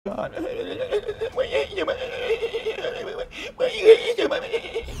on.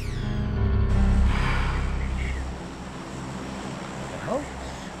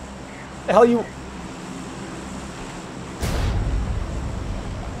 The hell you...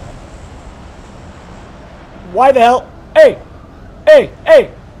 Why the hell? Hey! Hey!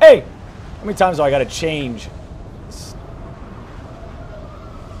 Hey! Hey! How many times do I gotta change?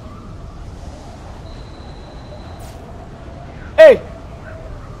 Hey!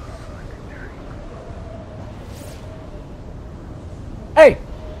 Hey!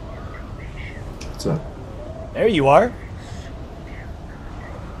 What's up? There you are.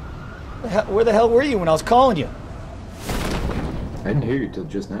 Where the hell were you when I was calling you? I didn't hear you till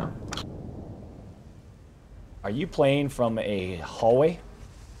just now. Are you playing from a hallway?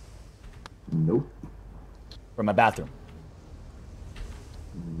 Nope. From a bathroom?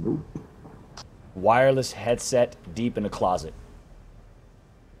 Nope. Wireless headset deep in a closet?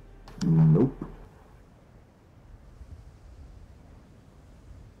 Nope.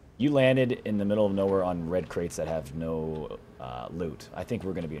 You landed in the middle of nowhere on red crates that have no loot. I think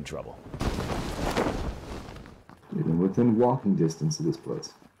we're going to be in trouble. Even within walking distance of this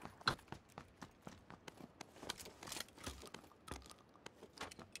place.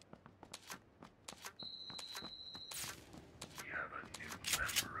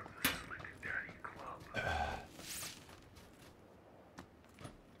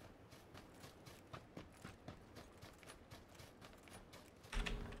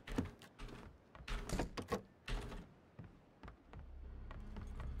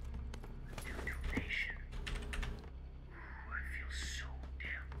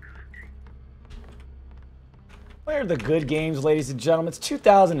 Where are the good games, ladies and gentlemen? It's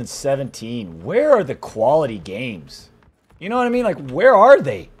 2017. Where are the quality games? You know what I mean? Like, where are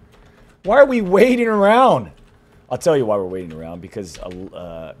they? Why are we waiting around? I'll tell you why we're waiting around. Because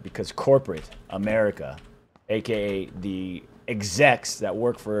corporate America, aka the execs that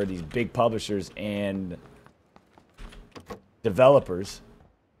work for these big publishers and developers,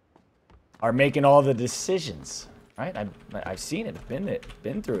 are making all the decisions. Right? I've seen it.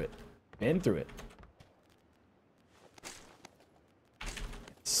 Been through it.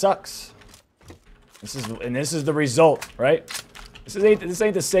 Sucks. This is the result, right? This ain't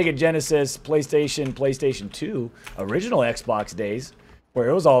the Sega Genesis, PlayStation 2, original Xbox days, where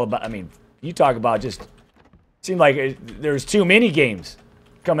it was all about. I mean, you talk about just seemed like there's too many games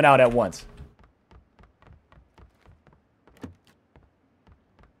coming out at once.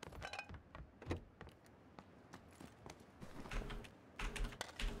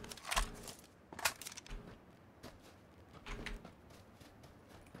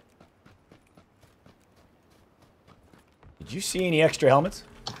 Did you see any extra helmets?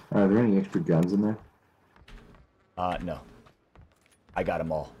 Are there any extra guns in there? No. I got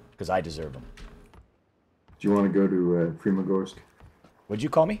them all, because I deserve them. Do you want to go to Primogorsk? What'd you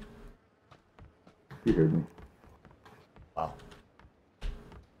call me? You heard me. Wow.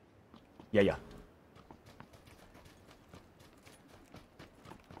 Yeah.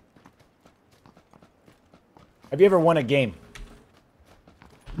 Have you ever won a game?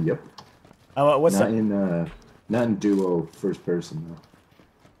 Yep. What's not that? Not in duo first person though.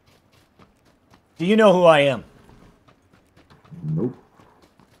 Do you know who I am? Nope.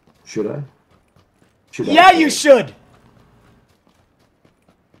 Should I? Yeah, you should.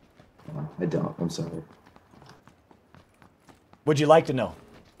 I don't. I'm sorry. Would you like to know?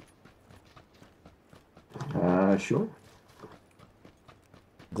 Sure.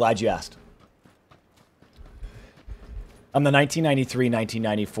 Glad you asked. I'm the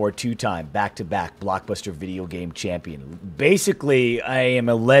 1993-1994 two-time back-to-back blockbuster video game champion. Basically, I am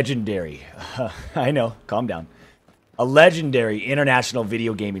a legendary, I know, calm down, a legendary international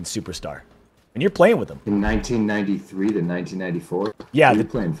video gaming superstar. And you're playing with them. In 1993 to 1994? Yeah. So you're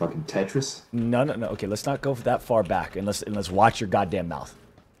playing fucking Tetris? No. Okay, let's not go that far back, and let's watch your goddamn mouth.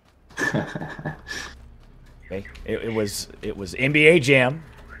 Okay, it was NBA Jam,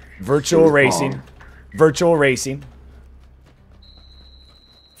 virtual racing,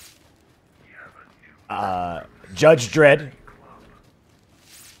 Judge Dredd,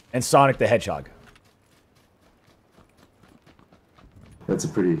 and Sonic the Hedgehog. That's a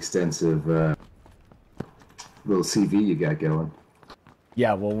pretty extensive little CV you got going.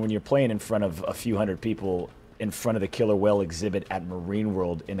 Yeah, well, when you're playing in front of a few hundred people in front of the Killer Whale exhibit at Marine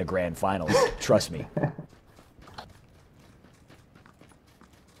World in the grand finals, trust me.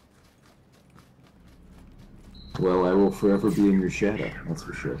 Well, I will forever be in your shadow, that's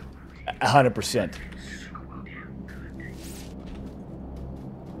for sure. 100%.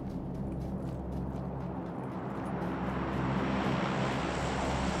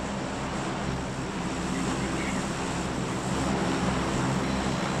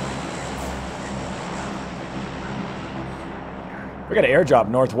 We got an airdrop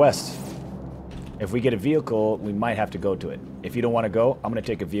northwest. If we get a vehicle, we might have to go to it. If you don't want to go, I'm gonna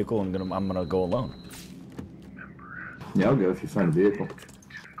take a vehicle and I'm gonna go alone. Yeah, I'll go if you find a vehicle.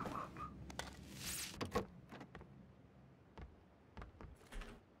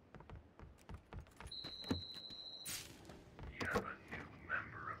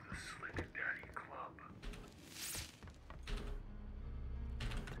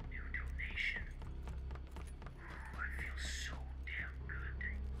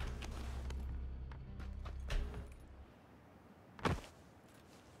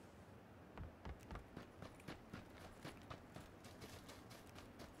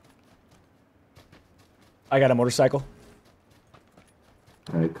 I got a motorcycle.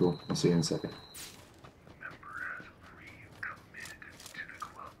 All right, cool. I'll see you in a second.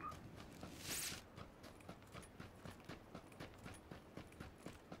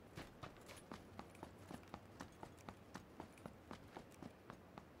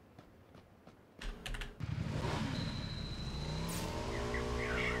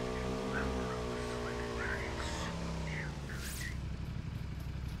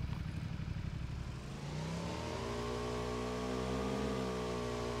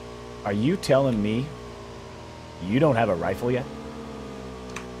 Are you telling me you don't have a rifle yet?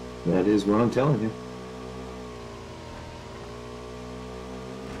 That is what I'm telling you.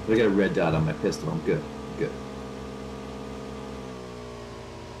 But I got a red dot on my pistol. I'm good. Good.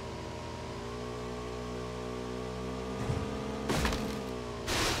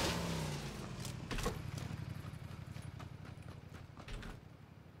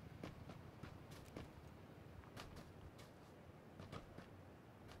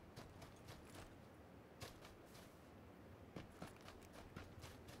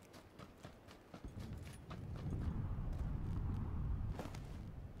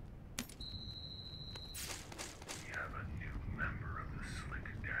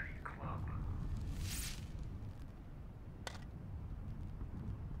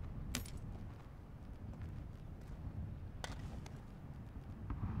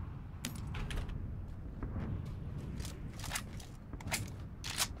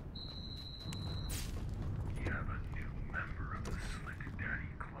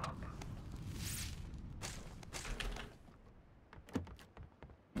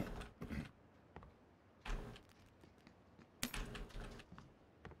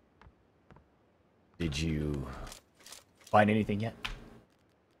 Did you find anything yet?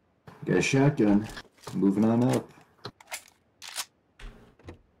 Got a shotgun. Moving on up.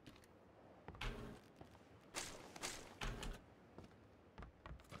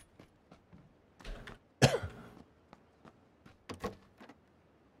 What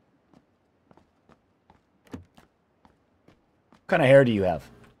kind of hair do you have?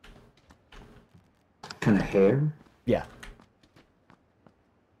 Kind of hair? Yeah.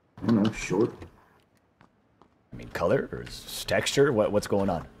 I don't know, short. I mean, color or texture? What's going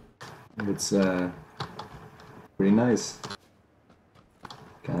on? It's pretty nice.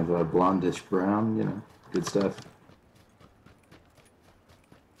 Kind of a blondish brown, you know, good stuff.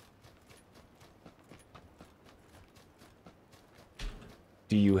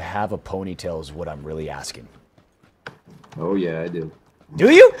 Do you have a ponytail is what I'm really asking. Oh yeah, I do. Do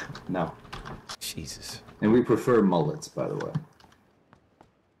you? No. Jesus. And we prefer mullets, by the way.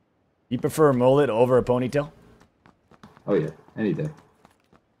 You prefer a mullet over a ponytail? Oh yeah, any day.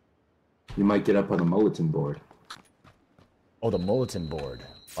 You might get up on the mulletin board. Oh, the mulletin board.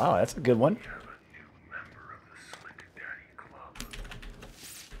 Wow, that's a good one.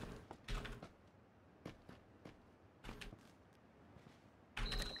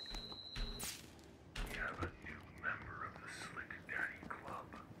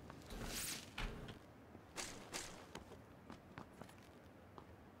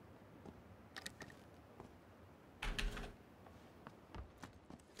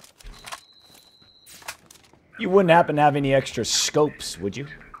 You wouldn't happen to have any extra scopes, would you?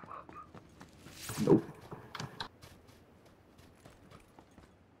 Nope.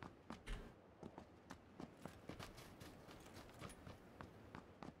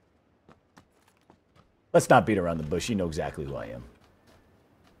 Let's not beat around the bush. You know exactly who I am.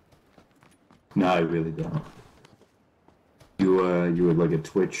 No, I really don't. You were like a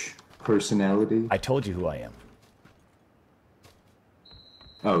Twitch personality? I told you who I am.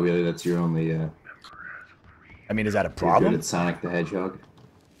 Oh, really? That's your only, I mean, is that a You're problem? good at Sonic the Hedgehog?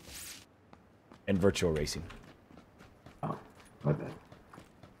 And virtual racing. Oh, my bad.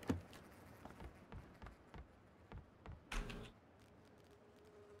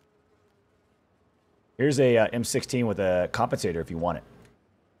 Here's a M16 with a compensator if you want it.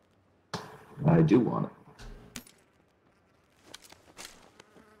 I do want it.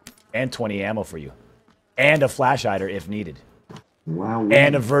 And 20 ammo for you. And a flash hider if needed. Wow.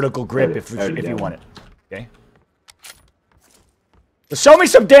 And a vertical grip if you one. want it. Okay? So show me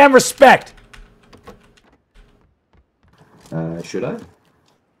some damn respect! Should I?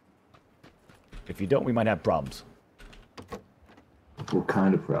 If you don't, we might have problems. What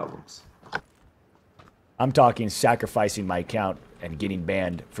kind of problems? I'm talking sacrificing my account and getting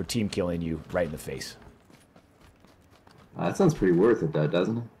banned for team killing you right in the face. That sounds pretty worth it,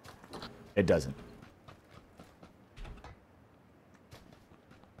 doesn't it? It doesn't.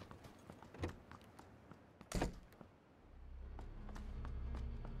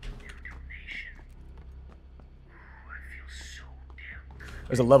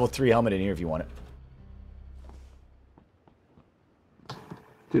 There's a level 3 helmet in here if you want it.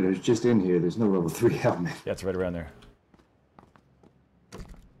 Dude, I was just in here. There's no level 3 helmet. Yeah, it's right around there.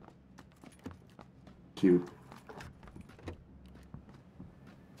 Cute.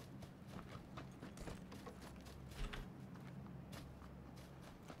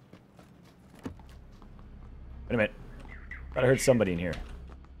 Wait a minute. Thought I heard somebody in here.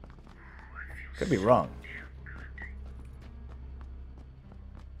 Could be wrong.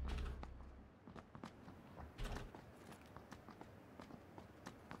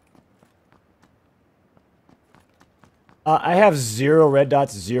 I have 0 red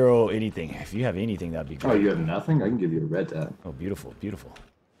dots, 0 anything. If you have anything, that'd be great. Oh, you have nothing? I can give you a red dot. Oh, beautiful, beautiful.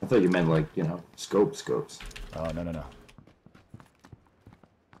 I thought you meant like, you know, scopes. Oh, no, no, no.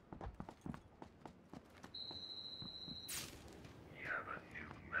 You have a new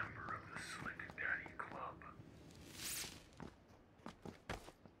member of the Slick Daddy Club.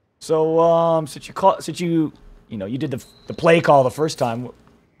 So, since you did the play call the first time,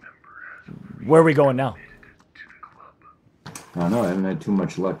 where are we going now? I don't know. I haven't had too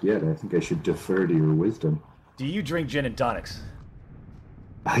much luck yet. I think I should defer to your wisdom. Do you drink gin and tonics?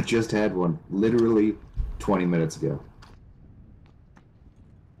 I just had one, literally 20 minutes ago.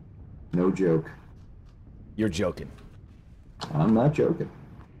 No joke. You're joking. I'm not joking.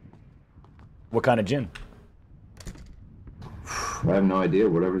 What kind of gin? I have no idea.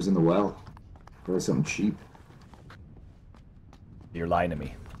 Whatever's in the well. Probably something cheap. You're lying to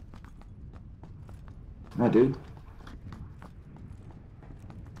me. No, dude.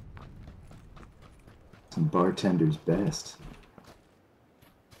 Some bartender's best.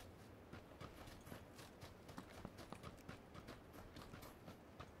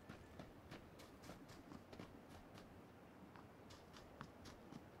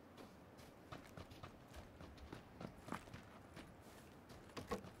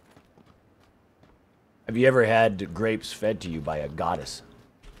 Have you ever had grapes fed to you by a goddess?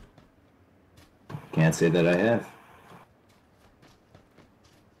 Can't say that I have.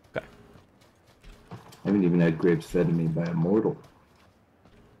 Okay. I haven't even had grapes fed to me by a mortal.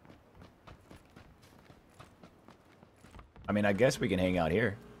 I mean, I guess we can hang out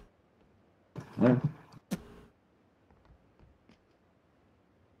here. Huh?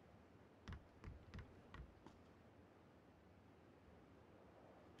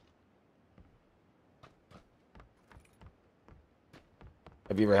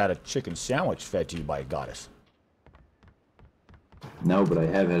 Have you ever had a chicken sandwich fed to you by a goddess? No, but I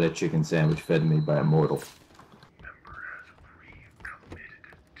have had a chicken sandwich fed to me by a mortal.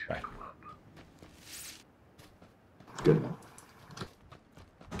 Right. Good enough.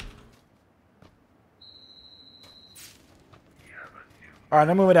 All right,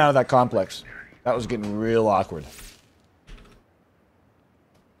 I'm moving out of that complex. That was getting real awkward.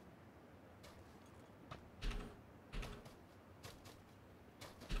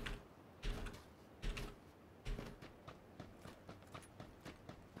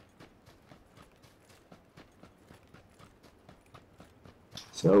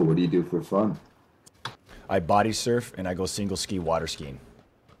 So, what do you do for fun? I body surf and I go single ski water skiing.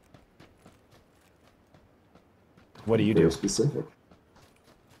 What do you do? Very specific.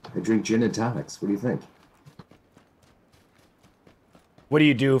 I drink gin and tonics. What do you think? What do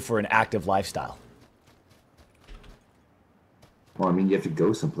you do for an active lifestyle? Well, I mean, you have to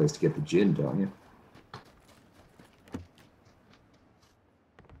go someplace to get the gin, don't you?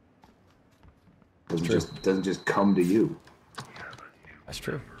 Doesn't just come to you. That's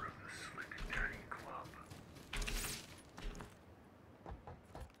true.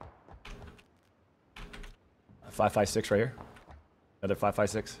 556 right here. Another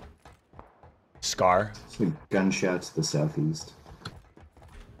 556. Scar. Some gunshots to the southeast.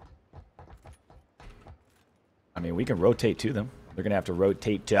 I mean, we can rotate to them. They're going to have to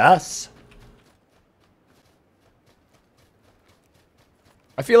rotate to us.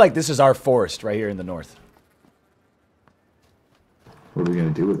 I feel like this is our forest right here in the north. What are we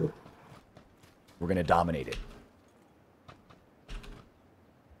going to do with it? We're going to dominate it.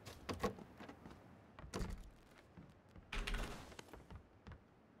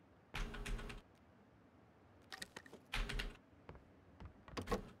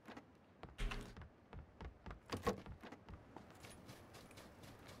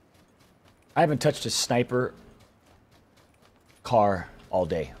 I haven't touched a sniper car all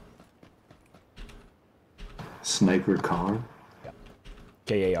day. Sniper car? Yeah.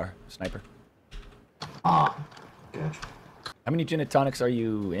 K-A-R, sniper. Ah, gotcha. How many gin and tonics are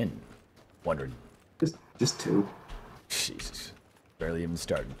you in? Wondering. Just 2. Jesus. Barely even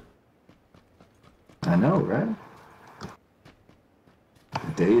started. I know, right?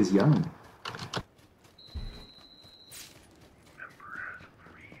 The day is young.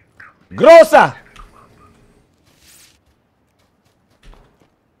 Grossa!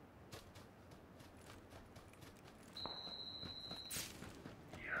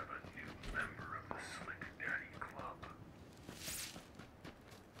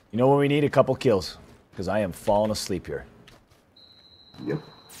 You know what we need? A couple kills. Because I am falling asleep here. Yep.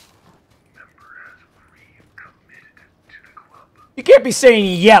 You can't be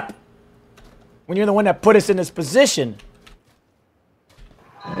saying yep when you're the one that put us in this position.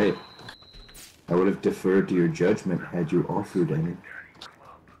 Hey, I would have deferred to your judgment had you offered any.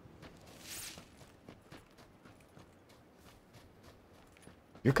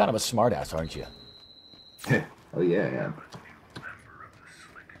 You're kind of a smartass, aren't you? Oh yeah, I am.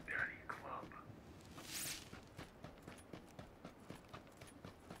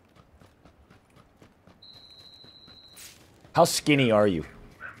 How skinny are you?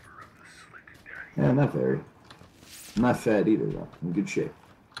 Yeah, not very. I'm not fat either, though. I'm in good shape.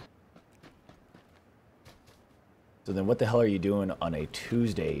 So then what the hell are you doing on a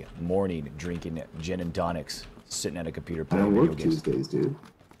Tuesday morning drinking gin and tonics, sitting at a computer I playing don't video work games? Tuesdays, dude.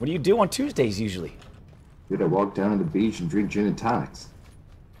 What do you do on Tuesdays usually? Dude, I walk down to the beach and drink gin and tonics.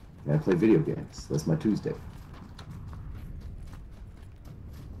 And I play video games. That's my Tuesday.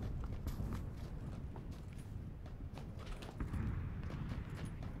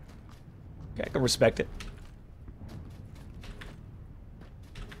 Okay, I can respect it.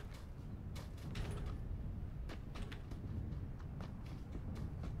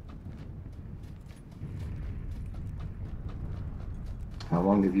 How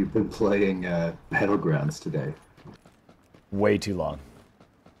long have you been playing Battlegrounds today? Way too long.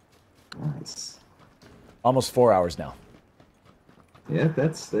 Nice. Almost 4 hours now. Yeah,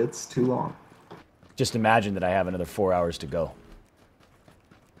 that's too long. Just imagine that I have another 4 hours to go.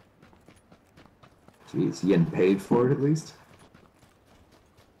 Jeez, you getting paid for it at least?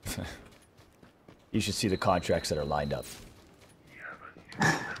 You should see the contracts that are lined up.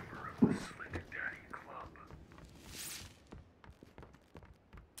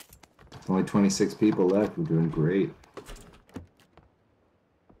 Only 26 people left. We're doing great.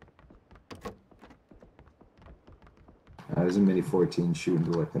 There's a Mini 14 shooting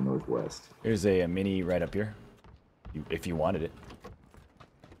to like the northwest. There's a mini right up here, if you wanted it.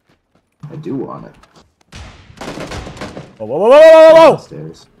 I do want it. Whoa, whoa, whoa, whoa, whoa, whoa!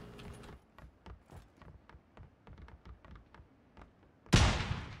 Downstairs.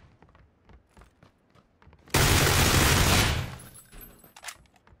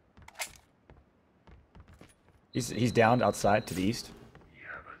 He's down outside to the east. You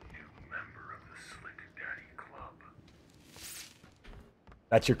have a new member of the Slick Daddy Club.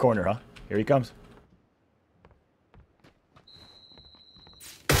 That's your corner, huh? Here he comes.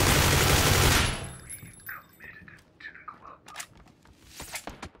 Committed to the club.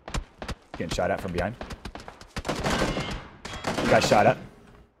 Getting shot at from behind. Got shot at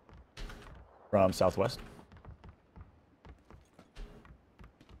from southwest.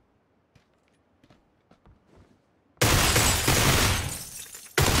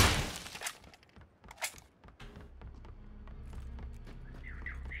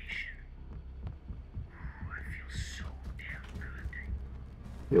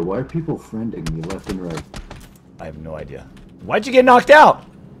 Yeah, why are people friending me left and right? I have no idea. Why'd you get knocked out?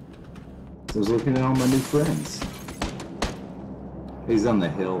 I was looking at all my new friends. He's on the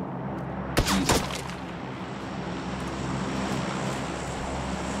hill. East.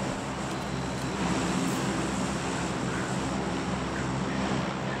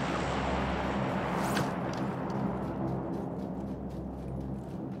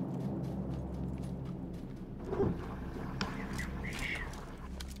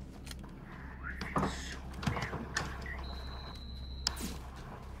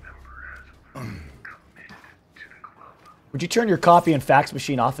 Would you turn your copy and fax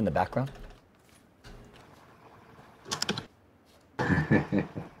machine off in the background?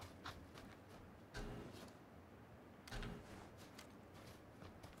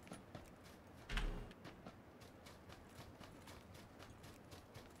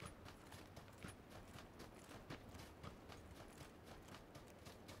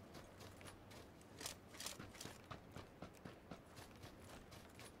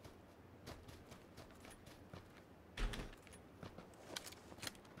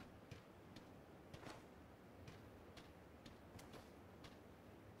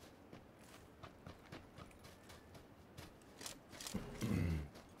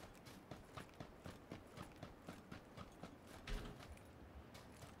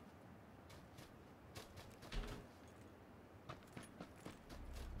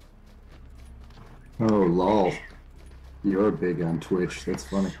 Oh, lol. You're big on Twitch. That's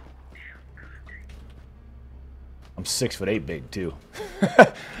funny. I'm 6'8" big too.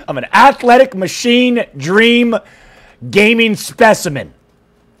 I'm an athletic machine dream gaming specimen.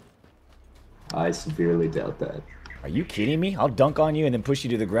 I severely doubt that. Are you kidding me? I'll dunk on you and then push you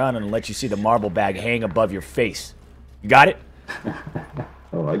to the ground and let you see the marble bag hang above your face. You got it?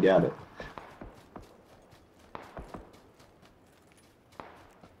 Oh, I got it.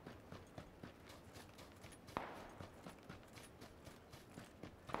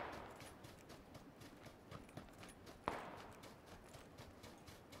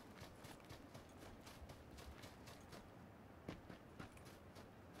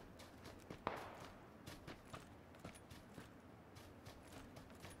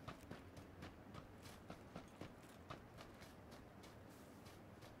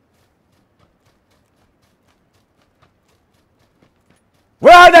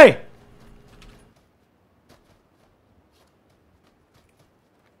 Where are they? You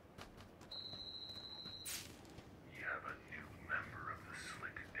have a new member of the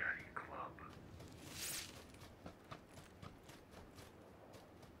Slick Daddy Club.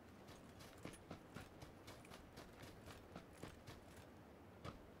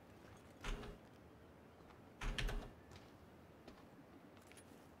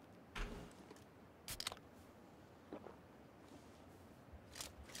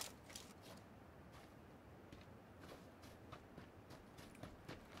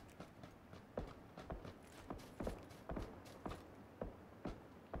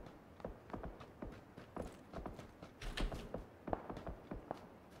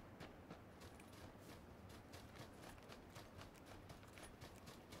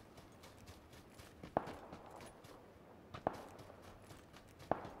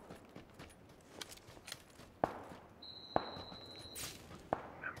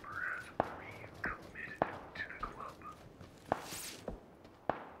 Member has recommitted to the club.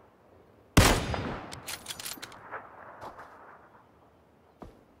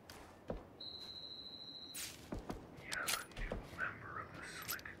 You have a new member of the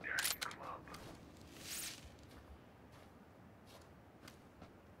Slick Daddy Club.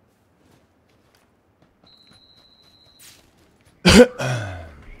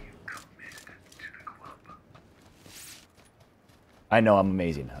 Recommitted to the club. I know I'm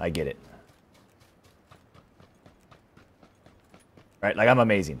amazing. I get it. Right? Like, I'm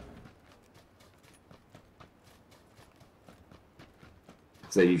amazing.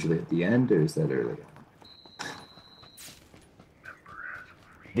 Is that usually at the end, or is that early on? Member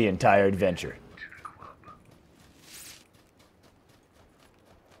has The entire adventure. to the club.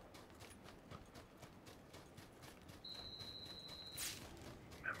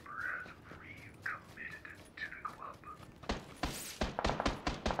 Member has recommitted to the club.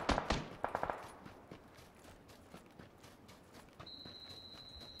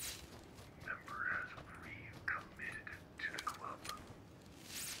 Member has recommitted to the club.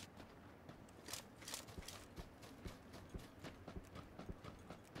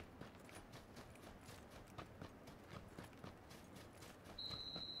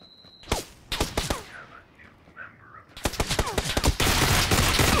 Have a new member of the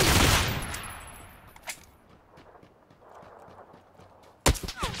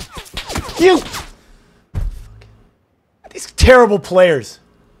You! These terrible players.